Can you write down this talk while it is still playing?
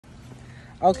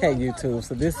Okay, YouTube,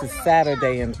 so this is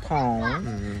Saturday in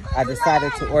Kpone. I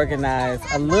decided to organize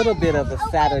a little bit of a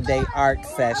Saturday art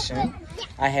session.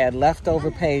 I had leftover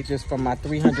pages from my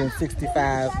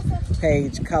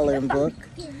 365-page coloring book,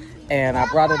 and I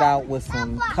brought it out with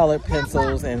some colored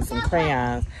pencils and some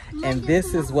crayons, and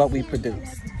this is what we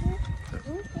produced.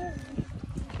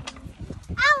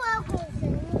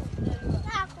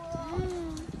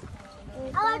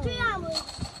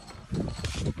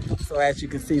 So as you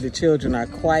can see, the children are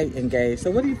quite engaged. So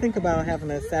what do you think about having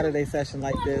a Saturday session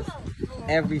like this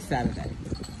every Saturday?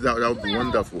 That would be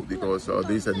wonderful, because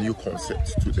there's a new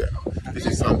concept to them. This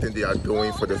is something they are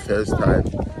doing for the first time.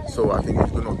 So I think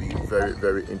it's going to be very,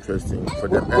 very interesting for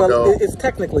them. Well, it's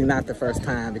technically not the first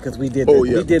time, because we did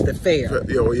we did the fair.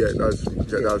 Oh yeah, that's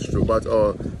true. But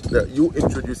you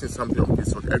introducing something of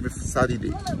this sort every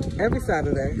Saturday. Every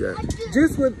Saturday. Yeah.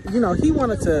 Just with, he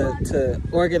wanted to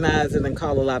organize it and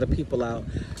call a lot of people out.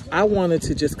 I wanted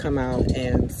to just come out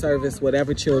and service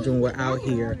whatever children were out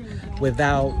here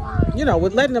without,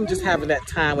 with letting them just having that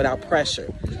time without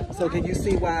pressure. So can you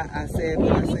see why I said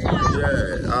what I said?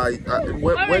 Yeah,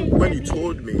 when you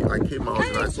told me, I came out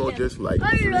and I saw just like 3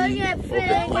 of the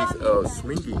kids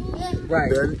swinging.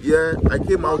 Right. Then I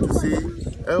came out to see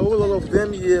a whole lot of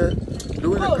them here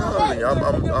doing the coloring.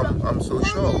 I'm so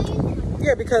shocked.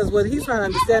 Yeah, because what he's trying to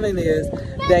understand is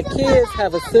that kids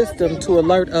have a system to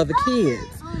alert other kids.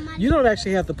 You don't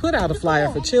actually have to put out a flyer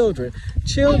for children.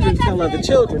 Children tell other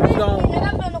children. You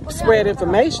don't spread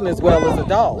information as well as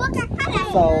adults.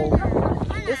 So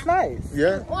it's nice.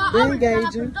 Yeah. They're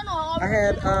engaging. I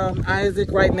had Isaac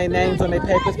writing their names on their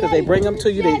papers because they bring them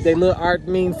to you. They little art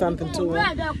means something to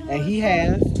him, and he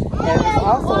has. And it's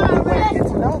also a good way to get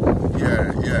to know them.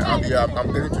 I'm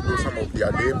getting to know some of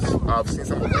their names. I've seen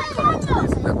some of them coming to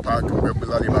this in the park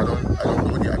regularly, but I don't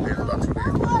know their names. But today,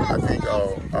 I think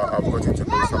I've gotten to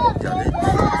know some of their names.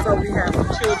 So we have some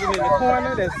children in the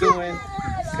corner that's doing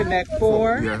Connect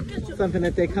 4, something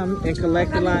that they come and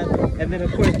collect a lot. And then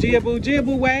of course,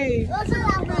 Jiaboo wave.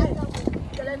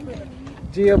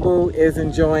 Jiaboo is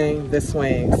enjoying the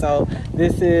swing. So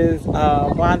this is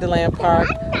Wonderland Park,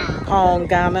 Kpone,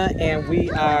 Ghana, and we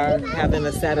are having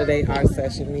a Saturday art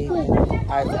session meeting.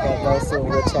 Isaac will go, so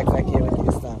we'll check back in with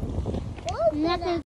you soon.